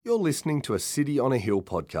You're listening to a City on a Hill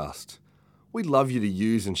podcast. We'd love you to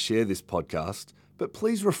use and share this podcast, but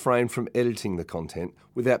please refrain from editing the content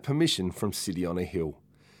without permission from City on a Hill.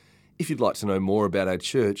 If you'd like to know more about our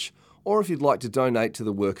church, or if you'd like to donate to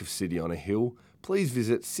the work of City on a Hill, please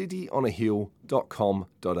visit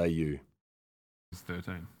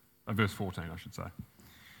cityonahill.com.au. Verse 14, I should say.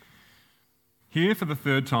 Here for the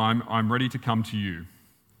third time I'm ready to come to you,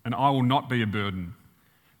 and I will not be a burden.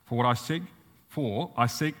 For I seek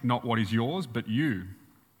not what is yours, but you.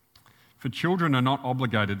 For children are not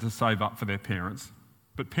obligated to save up for their parents,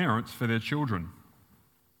 but parents for their children.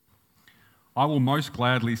 I will most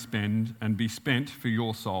gladly spend and be spent for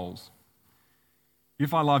your souls.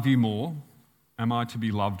 If I love you more, am I to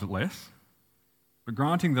be loved less? But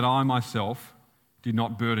granting that I myself did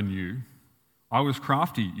not burden you, I was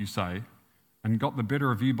crafty, you say, and got the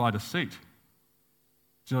better of you by deceit.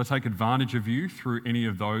 Did I take advantage of you through any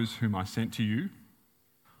of those whom I sent to you?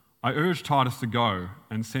 I urged Titus to go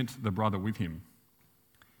and sent the brother with him.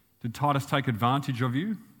 Did Titus take advantage of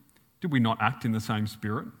you? Did we not act in the same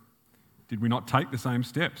spirit? Did we not take the same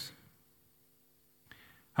steps?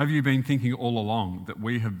 Have you been thinking all along that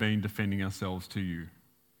we have been defending ourselves to you?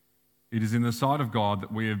 It is in the sight of God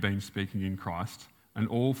that we have been speaking in Christ, and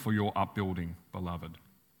all for your upbuilding, beloved.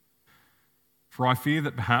 For I fear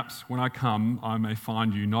that perhaps when I come I may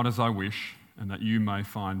find you not as I wish, and that you may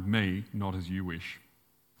find me not as you wish.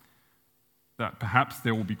 That perhaps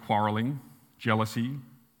there will be quarrelling, jealousy,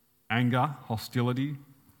 anger, hostility,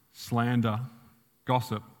 slander,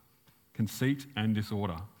 gossip, conceit and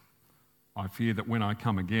disorder. I fear that when I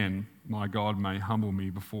come again, my God may humble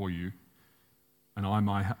me before you, and I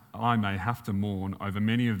may have to mourn over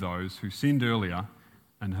many of those who sinned earlier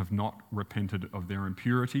and have not repented of their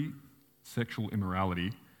impurity, sexual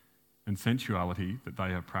immorality, and sensuality that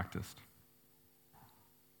they have practiced.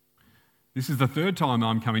 This is the third time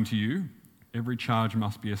I'm coming to you. Every charge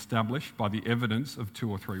must be established by the evidence of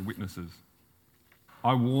 2 or 3 witnesses.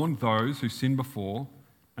 I warned those who sinned before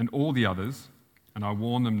and all the others, and I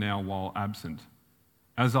warn them now while absent,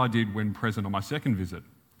 as I did when present on my second visit,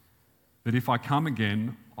 that if I come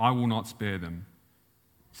again, I will not spare them,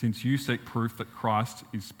 since you seek proof that Christ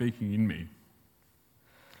is speaking in me.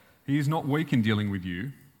 He is not weak in dealing with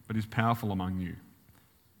you, but is powerful among you.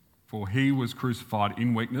 For he was crucified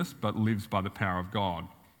in weakness, but lives by the power of God.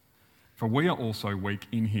 For we are also weak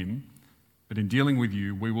in him, but in dealing with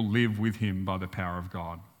you, we will live with him by the power of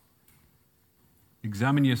God.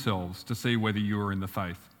 Examine yourselves to see whether you are in the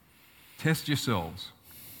faith. Test yourselves,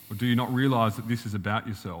 or do you not realize that this is about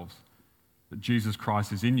yourselves, that Jesus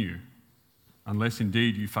Christ is in you, unless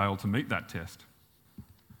indeed you fail to meet that test?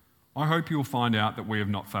 I hope you will find out that we have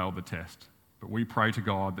not failed the test, but we pray to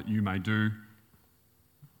God that you may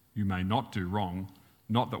not do wrong,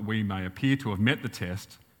 not that we may appear to have met the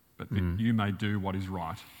test, but that you may do what is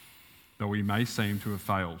right, though we may seem to have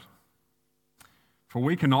failed. For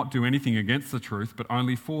we cannot do anything against the truth, but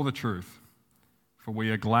only for the truth. For we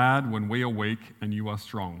are glad when we are weak and you are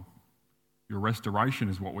strong. Your restoration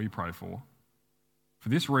is what we pray for. For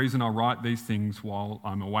this reason I write these things while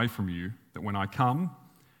I'm away from you, that when I come,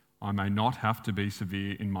 I may not have to be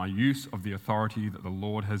severe in my use of the authority that the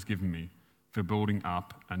Lord has given me for building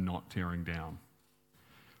up and not tearing down.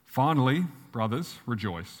 Finally, brothers,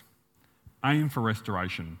 rejoice. Aim for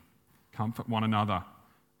restoration. Comfort one another.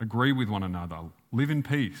 Agree with one another. Live in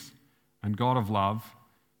peace. And God of love,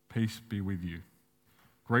 peace be with you.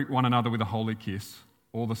 Greet one another with a holy kiss.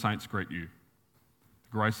 All the saints greet you.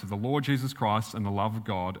 The grace of the Lord Jesus Christ and the love of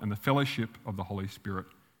God and the fellowship of the Holy Spirit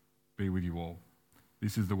be with you all.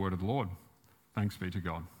 This is the word of the Lord. Thanks be to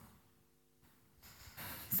God.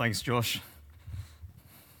 Thanks, Josh.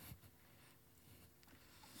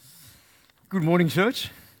 Good morning, church.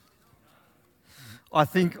 I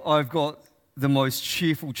think I've got the most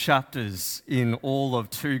cheerful chapters in all of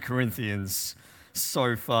 2 Corinthians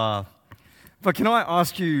so far. But can I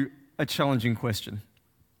ask you a challenging question?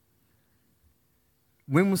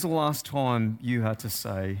 When was the last time you had to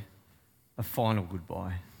say a final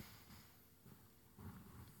goodbye?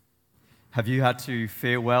 Have you had to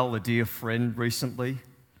farewell a dear friend recently?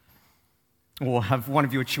 Or have one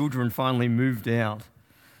of your children finally moved out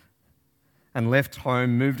and left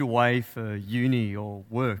home, moved away for uni or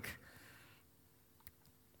work?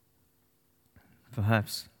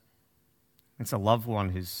 Perhaps it's a loved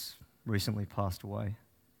one who's recently passed away.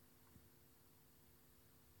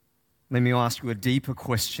 Let me ask you a deeper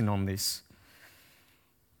question on this.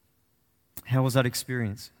 How was that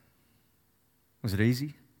experience? Was it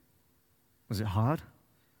easy? Was it hard?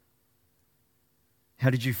 How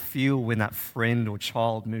did you feel when that friend or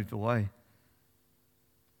child moved away?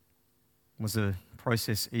 Was the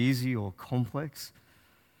process easy or complex?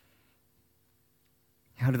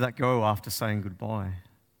 How did that go after saying goodbye?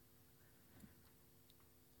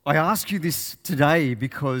 I ask you this today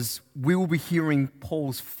because we will be hearing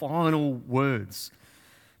Paul's final words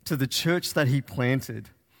to the church that he planted.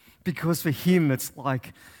 Because for him, it's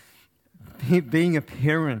like being a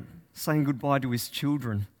parent, saying goodbye to his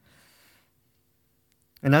children.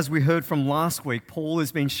 And as we heard from last week, Paul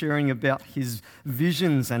has been sharing about his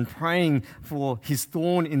visions and praying for his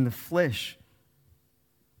thorn in the flesh.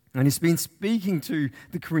 And he's been speaking to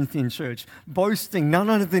the Corinthian church, boasting none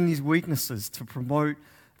other than his weaknesses to promote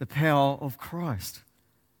the power of Christ.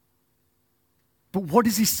 But what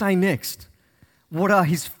does he say next? What are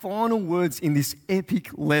his final words in this epic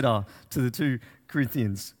letter to the two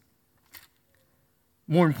Corinthians?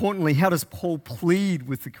 More importantly, how does Paul plead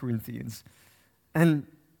with the Corinthians? And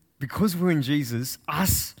because we're in Jesus,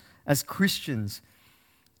 us as Christians,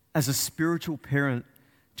 as a spiritual parent,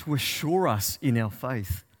 to assure us in our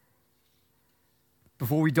faith.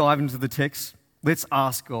 Before we dive into the text, let's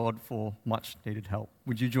ask God for much needed help.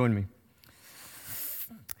 Would you join me?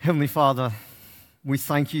 Heavenly Father, we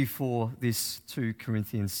thank you for this 2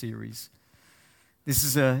 Corinthians series. This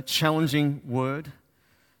is a challenging word,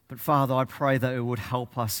 but Father, I pray that it would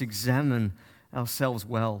help us examine ourselves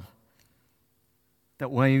well,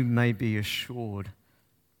 that we may be assured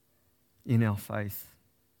in our faith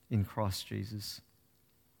in Christ Jesus.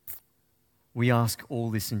 We ask all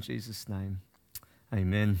this in Jesus' name.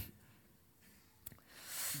 Amen.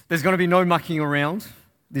 There's going to be no mucking around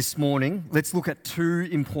this morning. Let's look at 2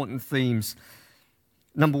 important themes.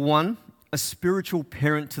 Number 1, a spiritual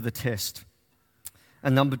parent to the test.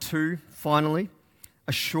 And number 2, finally,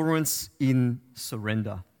 assurance in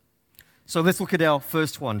surrender. So let's look at our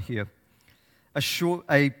first one here.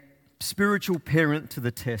 A spiritual parent to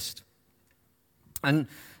the test. And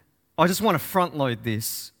I just want to front load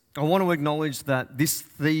this. I want to acknowledge that this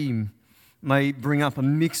theme may bring up a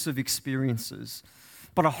mix of experiences.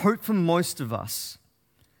 But I hope for most of us,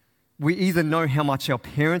 we either know how much our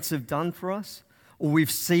parents have done for us, or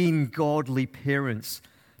we've seen godly parents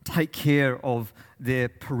take care of their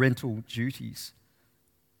parental duties.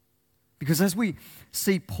 Because as we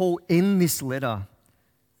see Paul end this letter,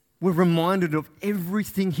 we're reminded of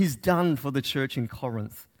everything he's done for the church in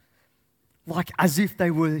Corinth, like as if they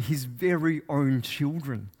were his very own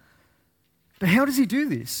children. But how does he do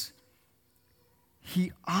this?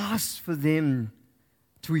 He asks for them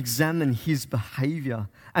to examine his behavior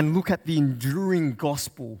and look at the enduring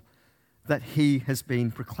gospel that he has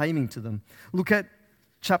been proclaiming to them. Look at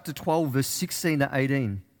chapter 12, verse 16 to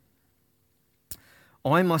 18.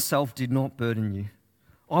 I myself did not burden you.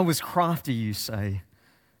 I was crafty, you say,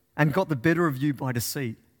 and got the better of you by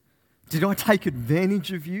deceit. Did I take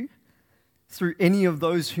advantage of you through any of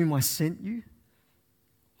those whom I sent you?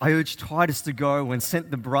 I urged Titus to go and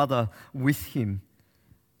sent the brother with him.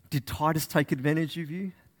 Did Titus take advantage of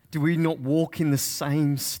you? Do we not walk in the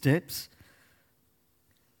same steps?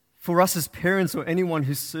 For us as parents or anyone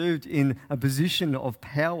who served in a position of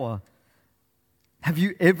power, have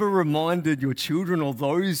you ever reminded your children or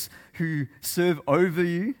those who serve over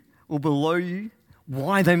you or below you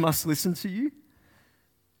why they must listen to you?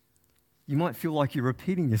 You might feel like you're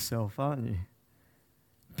repeating yourself, aren't you?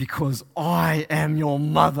 Because I am your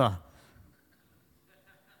mother.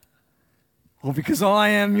 Or because I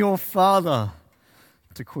am your father,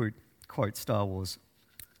 to quote Star Wars.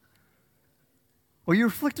 Or you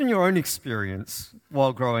reflect on your own experience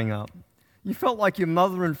while growing up. You felt like your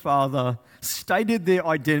mother and father stated their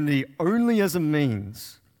identity only as a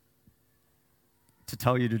means to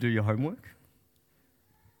tell you to do your homework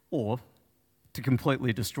or to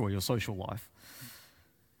completely destroy your social life.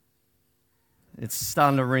 It's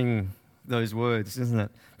starting to ring those words, isn't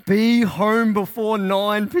it? Be home before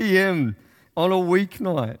 9 p.m. on a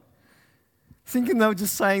weeknight. Thinking they were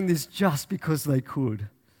just saying this just because they could.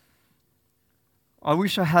 I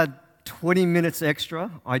wish I had 20 minutes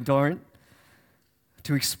extra. I don't.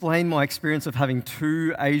 To explain my experience of having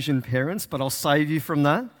 2 Asian parents, but I'll save you from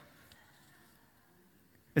that.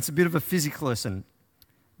 It's a bit of a physics lesson.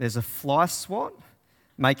 There's a fly swat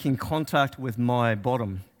making contact with my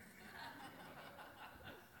bottom.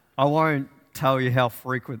 I won't tell you how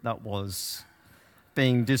frequent that was,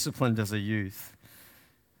 being disciplined as a youth.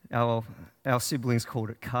 Our siblings called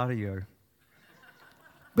it cardio.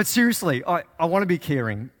 But seriously, I want to be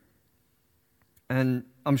caring. And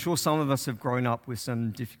I'm sure some of us have grown up with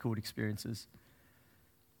some difficult experiences.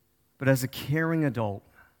 But as a caring adult,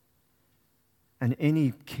 and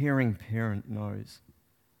any caring parent knows,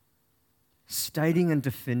 stating and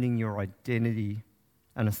defending your identity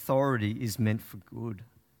and authority is meant for good.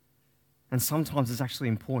 And sometimes it's actually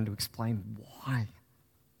important to explain why.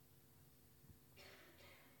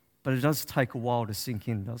 But it does take a while to sink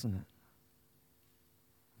in, doesn't it?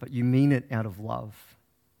 But you mean it out of love.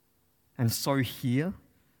 And so here,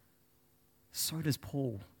 so does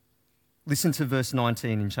Paul. Listen to verse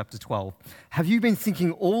 19 in chapter 12. Have you been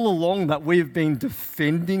thinking all along that we have been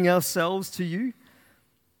defending ourselves to you?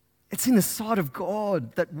 It's in the sight of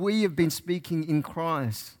God that we have been speaking in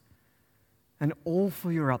Christ, and all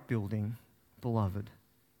for your upbuilding, beloved.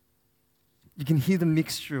 You can hear the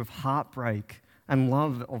mixture of heartbreak and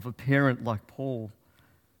love of a parent like Paul.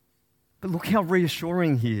 But look how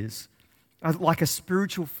reassuring he is, like a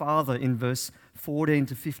spiritual father in verse 14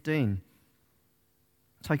 to 15.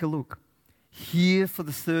 Take a look. Here for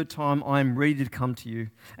the third time I am ready to come to you,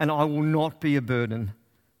 and I will not be a burden.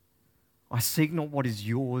 I seek not what is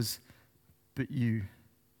yours, but you.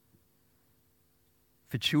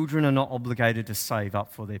 For children are not obligated to save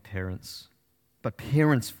up for their parents, but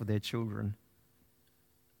parents for their children.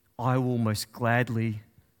 I will most gladly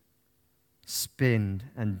spend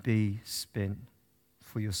and be spent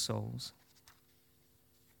for your souls.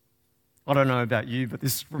 I don't know about you, but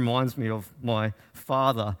this reminds me of my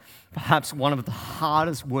father, perhaps one of the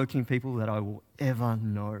hardest working people that I will ever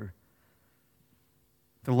know.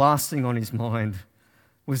 The last thing on his mind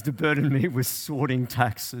was to burden me with sorting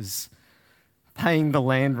taxes, paying the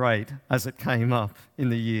land rate as it came up in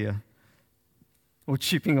the year, or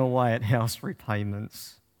chipping away at house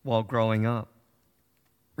repayments while growing up.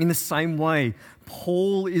 In the same way,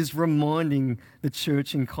 Paul is reminding the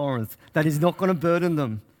church in Corinth that he's not going to burden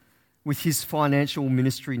them with his financial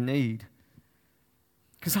ministry need.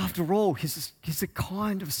 Because after all, he's a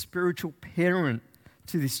kind of spiritual parent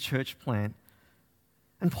to this church plant.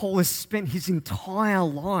 And Paul has spent his entire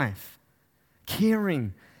life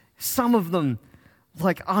caring, some of them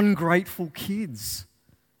like ungrateful kids.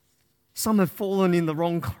 Some have fallen in the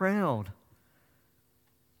wrong crowd.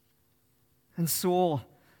 And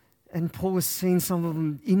Paul has seen some of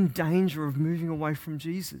them in danger of moving away from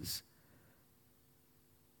Jesus.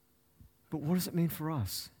 But what does it mean for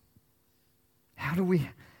us? How do we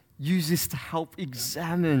use this to help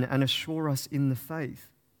examine and assure us in the faith?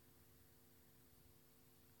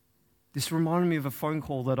 This reminded me of a phone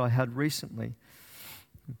call that I had recently.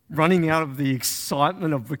 Running out of the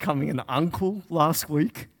excitement of becoming an uncle last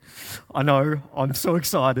week. I know, I'm so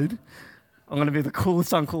excited. I'm going to be the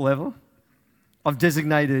coolest uncle ever. I've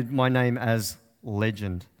designated my name as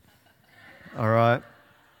Legend. All right?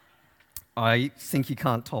 I think you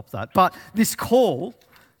can't top that. But this call,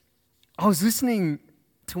 I was listening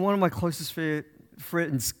to one of my closest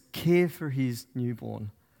friends care for his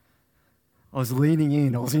newborn. I was leaning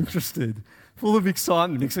in, I was interested, full of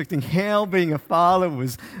excitement, expecting how being a father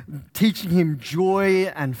was teaching him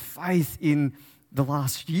joy and faith in the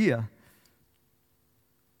last year.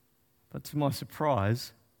 But to my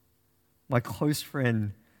surprise, my close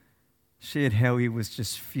friend shared how he was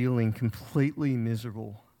just feeling completely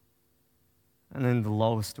miserable and in the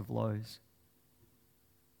lowest of lows.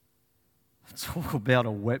 Talk about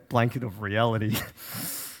a wet blanket of reality.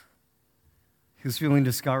 He was feeling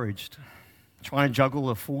discouraged, trying to juggle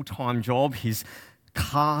a full-time job, his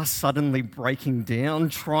car suddenly breaking down,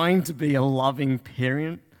 trying to be a loving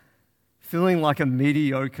parent, feeling like a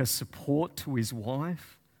mediocre support to his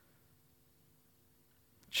wife,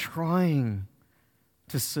 trying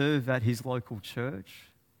to serve at his local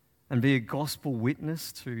church and be a gospel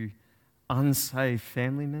witness to unsaved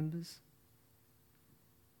family members.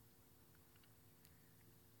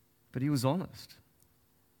 But he was honest.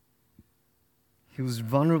 He was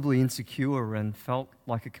vulnerably insecure and felt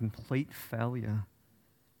like a complete failure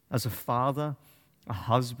as a father, a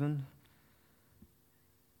husband,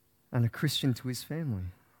 and a Christian to his family.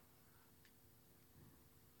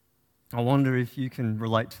 I wonder if you can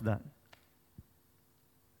relate to that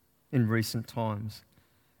in recent times.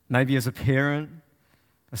 Maybe as a parent,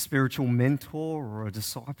 a spiritual mentor, or a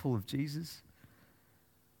disciple of Jesus.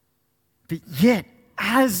 But yet,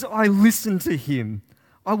 as I listened to him,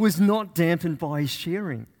 I was not dampened by his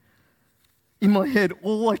sharing. In my head,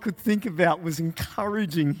 all I could think about was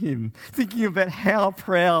encouraging him, thinking about how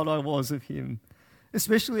proud I was of him,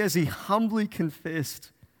 especially as he humbly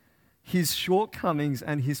confessed his shortcomings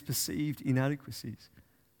and his perceived inadequacies.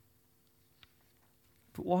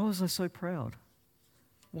 But why was I so proud?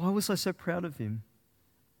 Why was I so proud of him?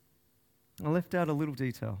 I left out a little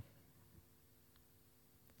detail.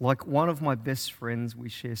 Like one of my best friends, we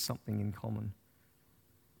share something in common.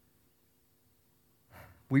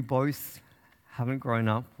 We both haven't grown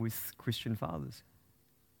up with Christian fathers.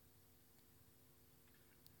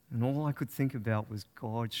 And all I could think about was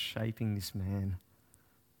God shaping this man,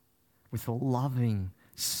 with a loving,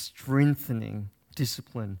 strengthening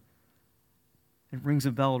discipline. It rings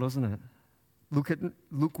a bell, doesn't it?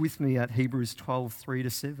 Look with me at Hebrews 12,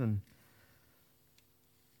 3-7.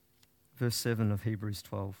 Verse 7 of Hebrews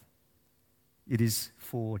 12. It is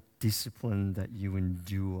for discipline that you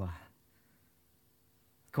endure.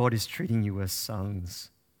 God is treating you as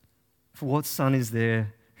sons. For what son is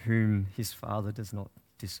there whom his father does not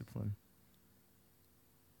discipline?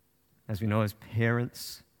 As we know, as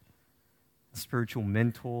parents, spiritual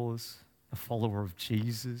mentors, a follower of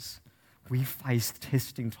Jesus, we face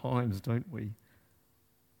testing times, don't we?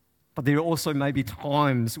 But there also may be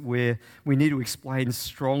times where we need to explain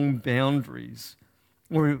strong boundaries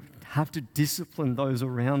or have to discipline those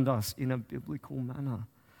around us in a biblical manner.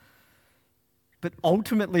 But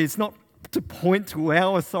ultimately, it's not to point to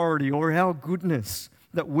our authority or our goodness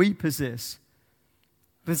that we possess,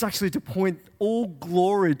 but it's actually to point all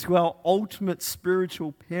glory to our ultimate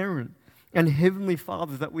spiritual parent and Heavenly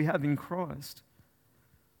Father that we have in Christ.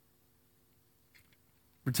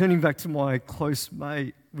 Returning back to my close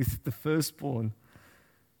mate with the firstborn,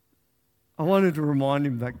 I wanted to remind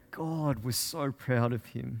him that God was so proud of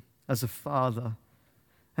him as a father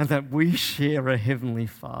and that we share a Heavenly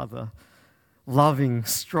Father, loving,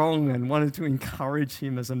 strong, and wanted to encourage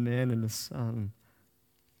him as a man and a son.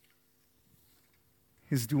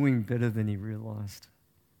 He's doing better than he realized.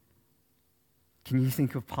 Can you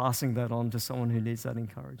think of passing that on to someone who needs that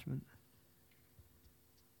encouragement?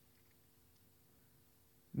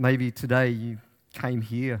 Maybe today you came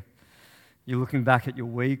here, you're looking back at your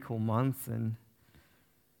week or month and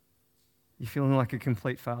you're feeling like a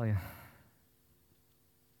complete failure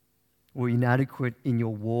or inadequate in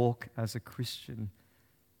your walk as a Christian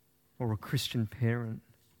or a Christian parent.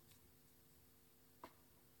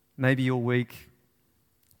 Maybe your week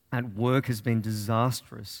at work has been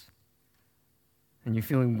disastrous and you're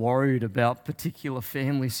feeling worried about particular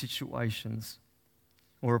family situations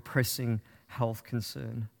or a pressing health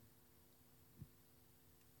concern.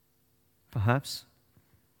 Perhaps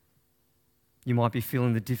you might be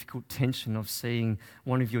feeling the difficult tension of seeing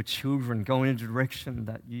one of your children go in a direction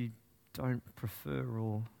that you don't prefer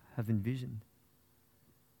or have envisioned.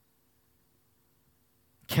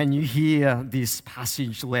 Can you hear this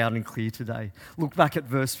passage loud and clear today? Look back at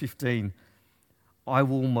verse 15. I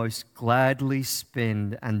will most gladly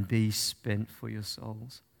spend and be spent for your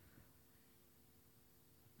souls.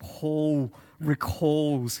 Paul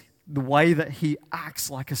recalls the way that he acts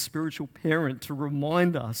like a spiritual parent to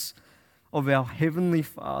remind us of our Heavenly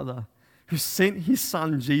Father who sent his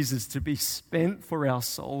Son Jesus to be spent for our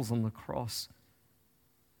souls on the cross,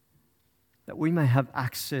 that we may have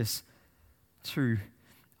access to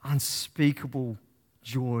unspeakable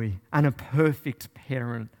joy and a perfect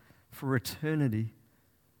parent for eternity.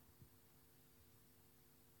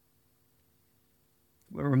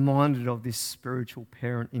 We're reminded of this spiritual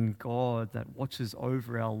parent in God that watches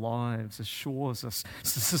over our lives, assures us,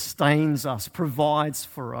 sustains us, provides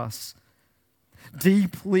for us,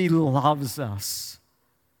 deeply loves us,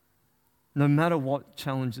 no matter what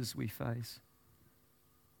challenges we face.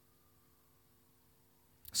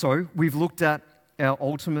 So, we've looked at our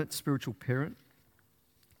ultimate spiritual parent.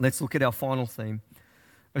 Let's look at our final theme,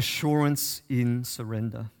 assurance in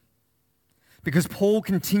surrender. Because Paul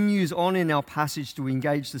continues on in our passage to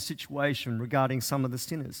engage the situation regarding some of the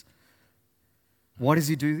sinners. Why does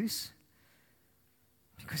he do this?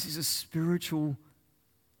 Because he's a spiritual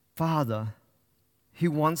father. He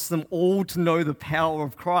wants them all to know the power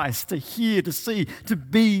of Christ, to hear, to see, to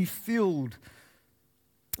be filled.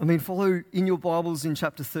 Follow in your Bibles in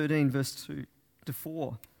chapter 13, verse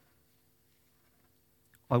 2-4.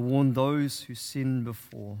 I warn those who sinned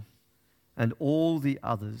before and all the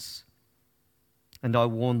others. And I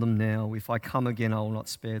warn them now, if I come again, I will not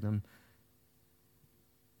spare them.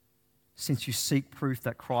 Since you seek proof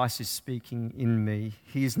that Christ is speaking in me,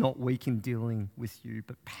 he is not weak in dealing with you,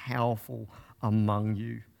 but powerful among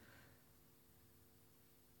you.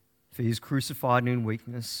 For he is crucified in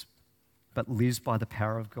weakness, but lives by the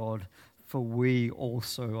power of God. For we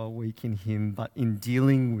also are weak in him, but in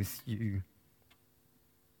dealing with you,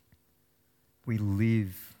 we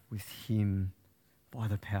live with him by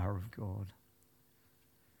the power of God.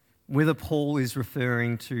 Whether Paul is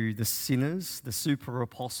referring to the sinners, the super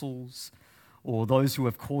apostles, or those who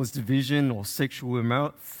have caused division or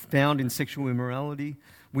found in sexual immorality,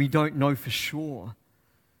 we don't know for sure.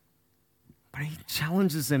 But he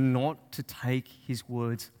challenges them not to take his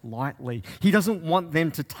words lightly. He doesn't want them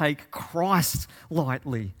to take Christ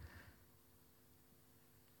lightly.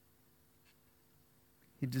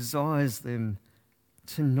 He desires them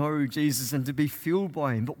to know Jesus and to be filled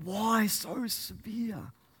by him. But why so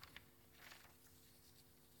severe?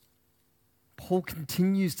 Paul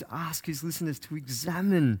continues to ask his listeners to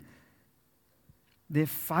examine their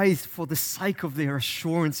faith for the sake of their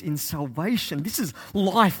assurance in salvation. This is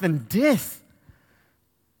life and death.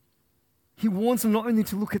 He warns them not only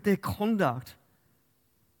to look at their conduct,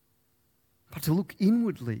 but to look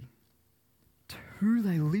inwardly to who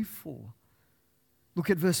they live for. Look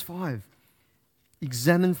at verse 5.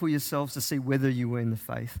 Examine for yourselves to see whether you are in the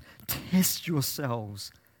faith. Test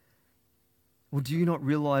yourselves. Or do you not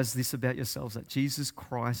realize this about yourselves, that Jesus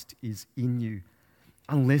Christ is in you,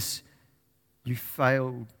 unless you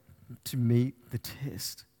fail to meet the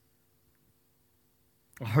test?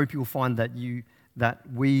 I hope you'll find that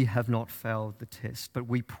we have not failed the test, but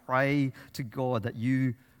we pray to God that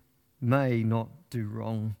you may not do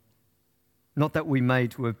wrong. Not that we may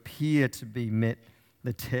to appear to be met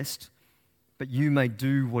the test, but you may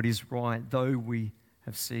do what is right, though we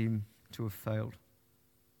have seemed to have failed.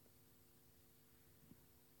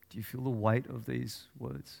 Do you feel the weight of these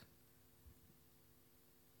words?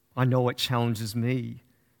 I know it challenges me,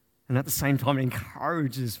 and at the same time it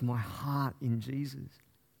encourages my heart in Jesus.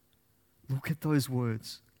 Look at those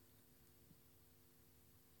words.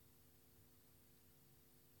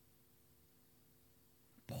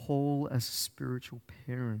 Paul, as a spiritual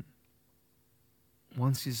parent,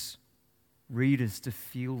 wants his readers to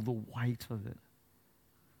feel the weight of it,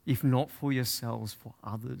 if not for yourselves, for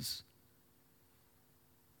others.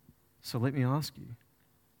 So let me ask you,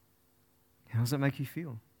 how does that make you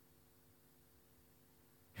feel?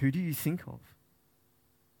 Who do you think of?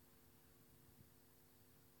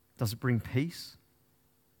 Does it bring peace,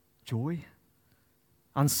 joy,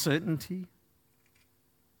 uncertainty,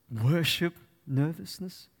 worship,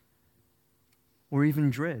 nervousness, or even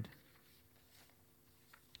dread?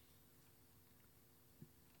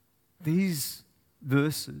 These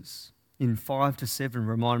verses in 5 to 7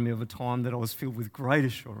 remind me of a time that I was filled with great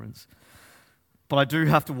assurance. But I do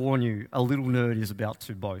have to warn you, a little nerd is about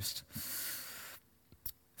to boast.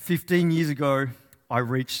 15 years ago, I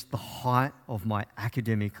reached the height of my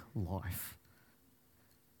academic life.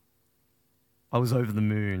 I was over the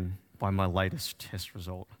moon by my latest test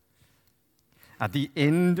result. At the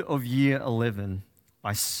end of year 11,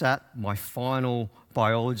 I sat my final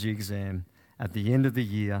biology exam at the end of the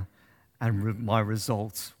year, and my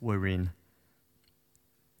results were in.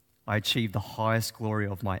 I achieved the highest glory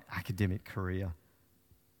of my academic career.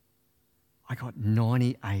 I got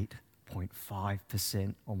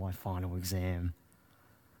 98.5% on my final exam.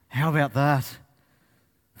 How about that?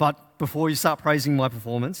 But before you start praising my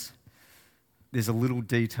performance, there's a little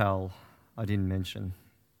detail I didn't mention.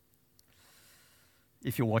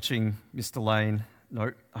 If you're watching, Mr. Lane,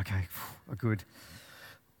 no? Okay, good.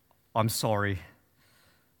 I'm sorry.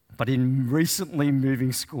 But in recently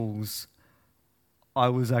moving schools, I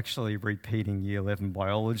was actually repeating Year 11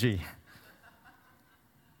 biology.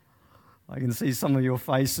 I can see some of your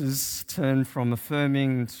faces turn from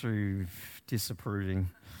affirming to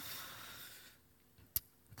disapproving.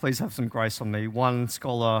 Please have some grace on me. One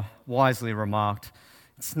scholar wisely remarked,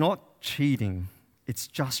 "It's not cheating, it's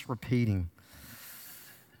just repeating."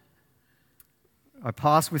 I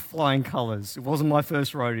passed with flying colours. It wasn't my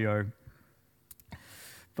first rodeo.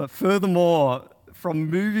 But furthermore, from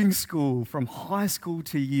moving school, from high school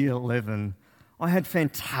to year 11, I had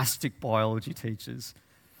fantastic biology teachers.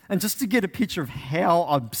 And just to get a picture of how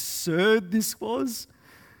absurd this was,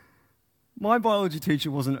 my biology teacher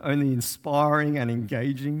wasn't only inspiring and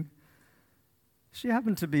engaging, she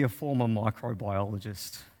happened to be a former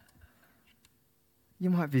microbiologist. You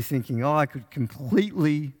might be thinking, I could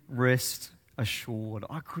completely rest assured.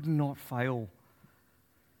 I could not fail.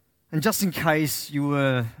 And just in case you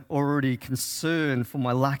were already concerned for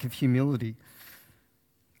my lack of humility,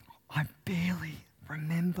 I barely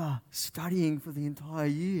remember studying for the entire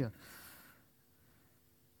year.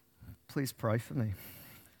 Please pray for me.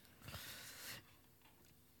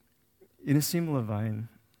 In a similar vein,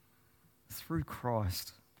 through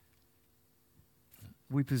Christ,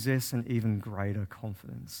 we possess an even greater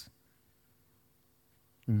confidence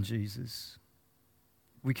in Jesus.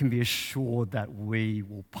 We can be assured that we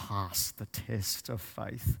will pass the test of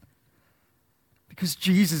faith because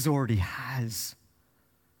Jesus already has.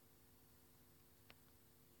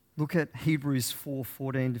 Look at Hebrews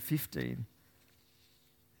 4:14 to 15,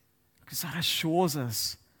 because that assures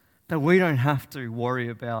us that we don't have to worry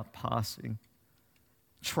about passing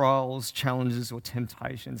trials, challenges, or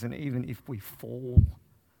temptations, and even if we fall.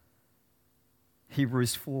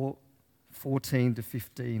 Hebrews 4:14 to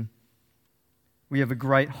 15. We have a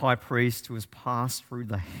great high priest who has passed through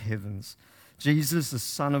the heavens, Jesus, the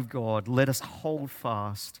Son of God. Let us hold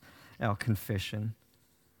fast our confession.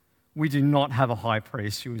 We do not have a high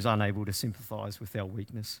priest who is unable to sympathize with our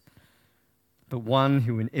weakness, but one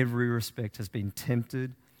who in every respect has been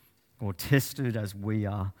tempted or tested as we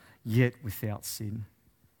are, yet without sin.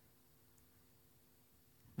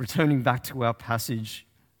 Returning back to our passage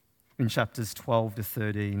in chapters 12 to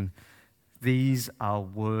 13, these are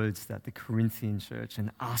words that the Corinthian church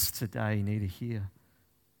and us today need to hear.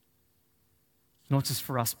 Not just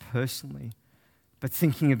for us personally, but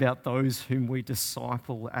thinking about those whom we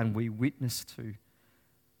disciple and we witness to.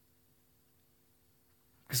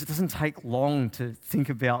 Because it doesn't take long to think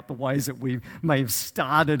about the ways that we may have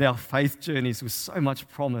started our faith journeys with so much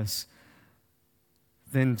promise,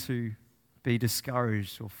 then to be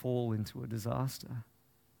discouraged or fall into a disaster.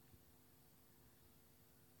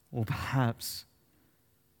 Or perhaps,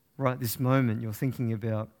 right this moment, you're thinking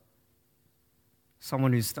about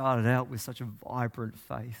someone who started out with such a vibrant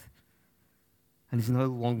faith and is no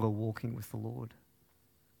longer walking with the Lord.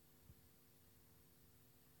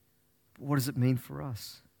 But what does it mean for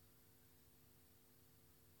us?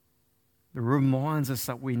 It reminds us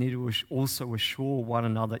that we need to also assure one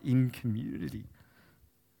another in community.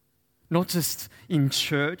 Not just in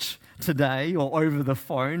church today or over the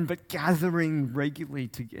phone, but gathering regularly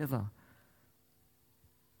together.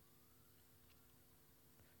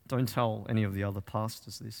 Don't tell any of the other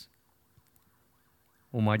pastors this,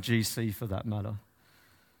 or my GC for that matter.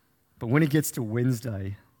 But when it gets to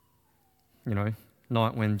Wednesday, night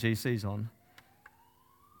when GC's on,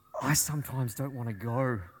 I sometimes don't want to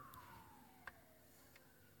go.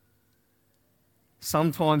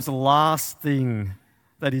 Sometimes the last thing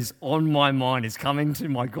that is on my mind is coming to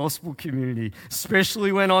my gospel community,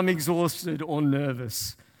 especially when I'm exhausted or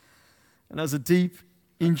nervous. And as a deep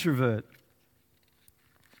introvert,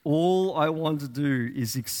 all I want to do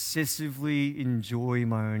is excessively enjoy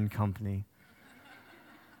my own company.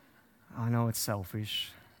 I know it's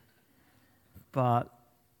selfish, but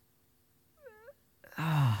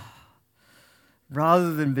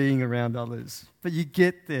rather than being around others, but you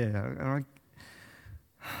get there,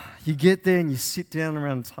 you get there and you sit down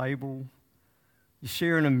around the table, you're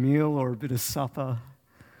sharing a meal or a bit of supper,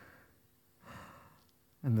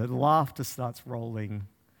 and the laughter starts rolling,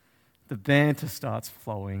 the banter starts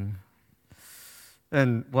flowing,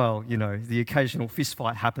 and, the occasional fist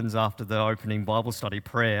fight happens after the opening Bible study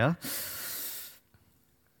prayer.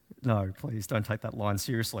 No, please don't take that line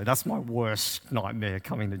seriously. That's my worst nightmare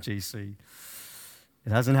coming to GC.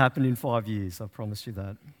 It hasn't happened in 5 years, I promise you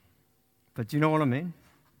that. But do you know what I mean?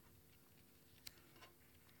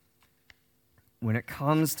 When it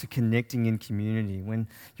comes to connecting in community, when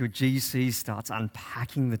your GC starts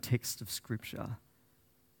unpacking the text of Scripture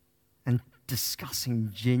and discussing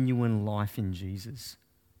genuine life in Jesus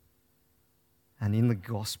and in the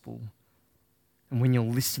gospel, and when you're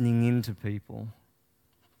listening in to people,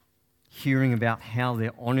 hearing about how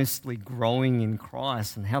they're honestly growing in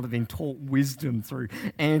Christ and how they've been taught wisdom through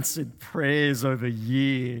answered prayers over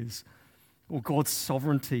years, or God's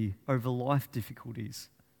sovereignty over life difficulties,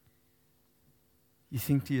 you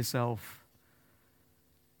think to yourself,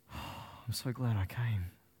 I'm so glad I came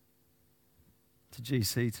to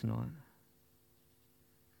GC tonight.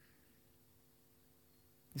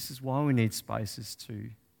 This is why we need spaces to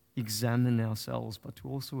examine ourselves, but to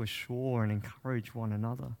also assure and encourage one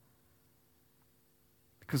another.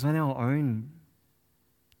 Because on our own,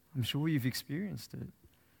 I'm sure you've experienced it.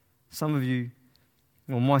 Some of you,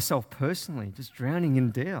 or myself personally, just drowning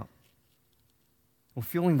in doubt, or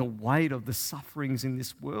feeling the weight of the sufferings in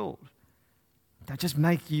this world that just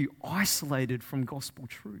make you isolated from gospel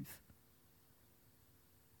truth.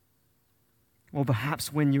 Or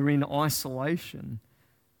perhaps when you're in isolation,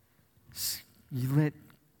 you let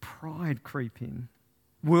pride creep in,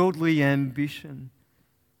 worldly ambition,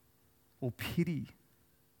 or pity,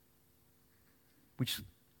 which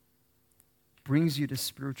brings you to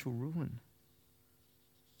spiritual ruin.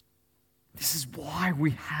 This is why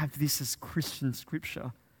we have this as Christian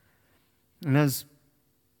scripture. And as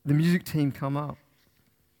the music team come up,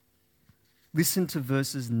 listen to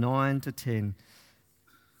verses 9 to 10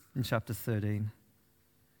 in chapter 13.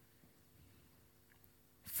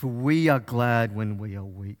 For we are glad when we are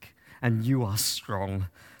weak, and you are strong.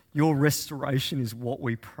 Your restoration is what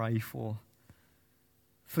we pray for.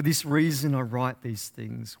 For this reason I write these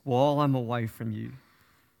things while I'm away from you,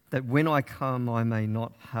 that when I come I may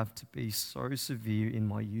not have to be so severe in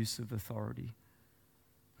my use of authority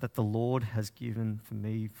that the Lord has given for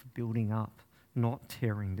me for building up, not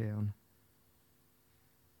tearing down.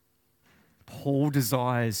 Paul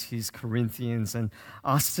desires his Corinthians and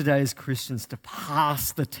us today as Christians to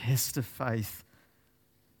pass the test of faith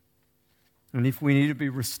And if we need to be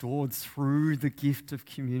restored through the gift of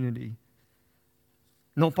community,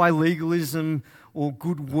 not by legalism or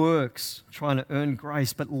good works trying to earn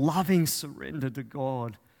grace, but loving surrender to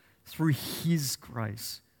God through His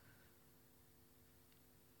grace.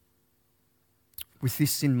 With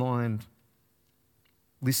this in mind,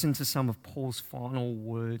 listen to some of Paul's final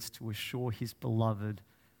words to assure his beloved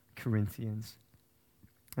Corinthians.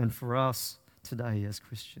 And for us today as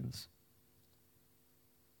Christians.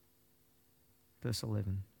 Verse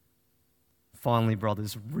 11. Finally,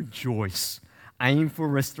 brothers, rejoice. Aim for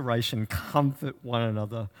restoration. Comfort one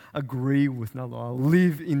another. Agree with one another.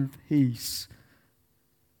 Live in peace.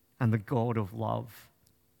 And the God of love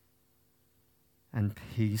and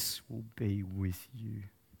peace will be with you.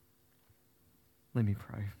 Let me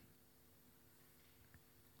pray.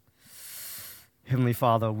 Heavenly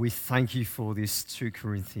Father, we thank you for this 2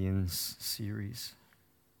 Corinthians series.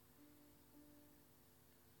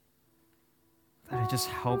 That it just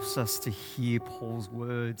helps us to hear Paul's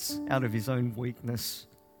words out of his own weakness,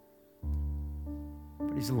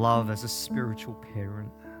 but his love as a spiritual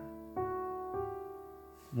parent.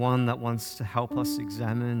 One that wants to help us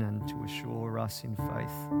examine and to assure us in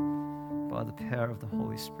faith by the power of the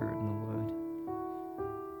Holy Spirit and the Word.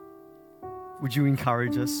 Would you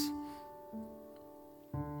encourage us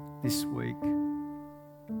this week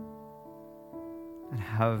and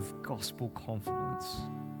have gospel confidence,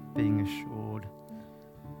 being assured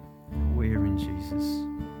that we're in Jesus?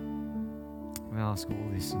 We ask all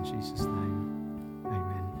this in Jesus' name.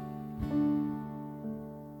 Amen.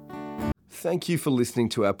 Thank you for listening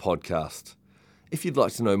to our podcast. If you'd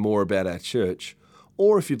like to know more about our church,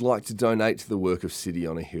 or if you'd like to donate to the work of City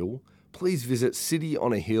on a Hill, please visit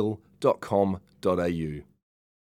cityonahill.com.au.